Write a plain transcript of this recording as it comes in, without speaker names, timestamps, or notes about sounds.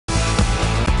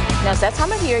Now, it's that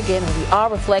time of year again when we all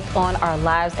reflect on our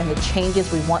lives and the changes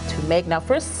we want to make. Now,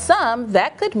 for some,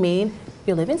 that could mean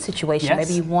your living situation. Yes.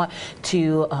 Maybe you want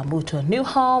to move to a new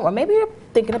home, or maybe you're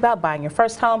thinking about buying your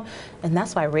first home. And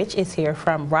that's why Rich is here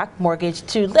from Rock Mortgage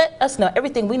to let us know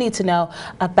everything we need to know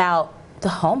about the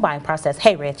home buying process.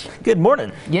 Hey, Rich. Good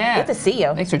morning. Yeah. Good to see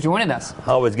you. Thanks for joining us.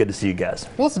 Always good to see you guys.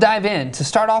 Well, let's dive in. To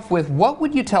start off with, what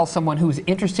would you tell someone who's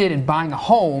interested in buying a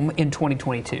home in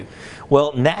 2022?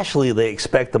 Well, nationally, they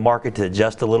expect the market to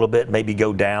adjust a little bit, maybe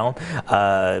go down.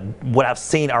 What I've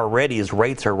seen already is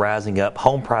rates are rising up,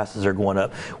 home prices are going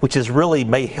up, which is really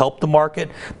may help the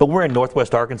market. But we're in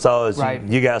Northwest Arkansas, as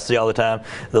you guys see all the time.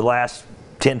 The last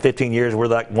 10, 15 years, we're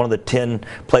like one of the 10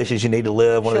 places you need to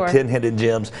live, one of the 10 hidden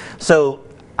gems. So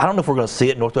I don't know if we're going to see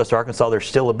it in Northwest Arkansas. There's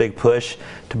still a big push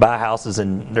to buy houses,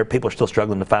 and people are still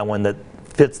struggling to find one that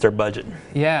fits their budget.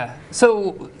 Yeah.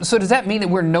 So does that mean that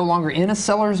we're no longer in a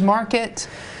seller's market?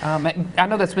 I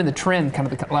know that's been the trend kind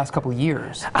of the last couple of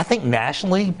years. I think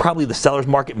nationally, probably the seller's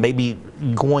market may be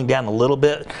going down a little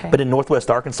bit, but in Northwest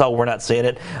Arkansas, we're not seeing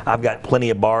it. I've got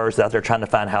plenty of buyers out there trying to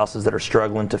find houses that are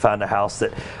struggling to find a house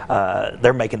that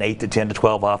they're making 8 to 10 to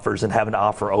 12 offers and having to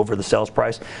offer over the sales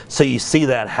price. So you see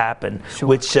that happen,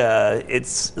 which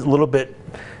it's a little bit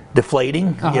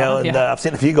deflating, you know, and I've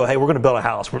seen a few go, hey, we're going to build a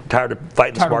house. We're tired of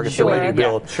fighting this market, so ready to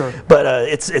build. But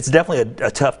it's definitely a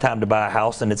tough time to buy a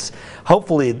house, and it's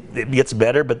hopefully it gets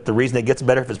better. But the reason it gets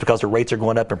better is because the rates are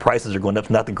going up and prices are going up.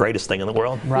 It's not the greatest thing in the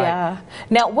world. Right. Yeah.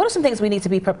 Now, what are some things we need to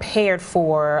be prepared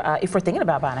for if we're thinking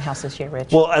about buying a house this year,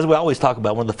 Rich? Well, as we always talk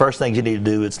about, one of the first things you need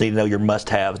to do is need to know your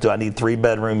must-haves. Do I need 3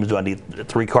 bedrooms? Do I need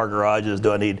 3-car garages?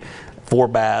 Do I need 4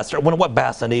 baths, or what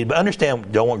baths I need, but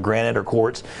understand, do I want granite or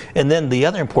quartz? And then the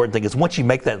other important thing is once you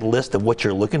make that list of what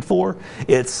you're looking for,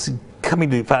 it's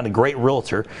coming to find a great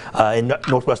realtor. In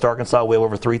Northwest Arkansas, we have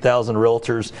over 3,000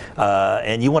 realtors,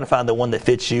 and you want to find the one that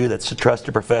fits you, that's a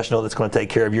trusted professional, that's going to take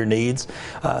care of your needs.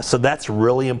 So that's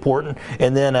really important.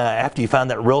 And then after you find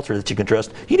that realtor that you can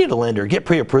trust, you need a lender. Get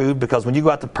pre-approved, because when you go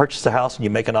out to purchase a house and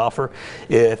you make an offer,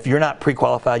 if you're not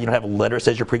pre-qualified, you don't have a letter that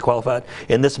says you're pre-qualified,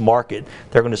 in this market,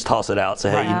 they're going to just toss it out,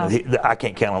 say, hey, you know, I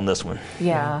can't count on this one.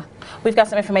 Yeah. We've got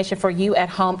some information for you at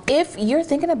home. If you're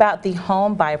thinking about the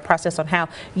home buyer process on how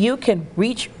you can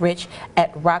reach Rich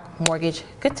at Rock Mortgage,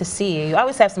 good to see you. You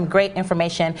always have some great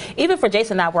information. Even for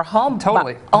Jason and I, we're home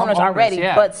owners already,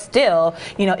 but still,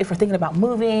 you know, if we're thinking about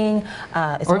moving,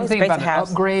 it's always great to have an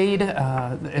upgrade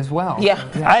as well. Yeah.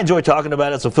 I enjoy talking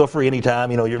about it, so feel free anytime.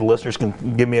 You know, your listeners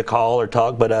can give me a call or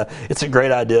talk, but it's a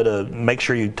great idea to make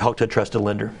sure you talk to a trusted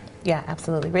lender. Yeah,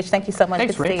 absolutely. Rich, thank you so much.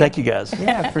 Thanks, Rich. Thank you, guys.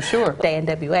 Yeah, for sure. Day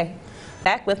NWA.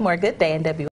 Back with more Good Day NWA.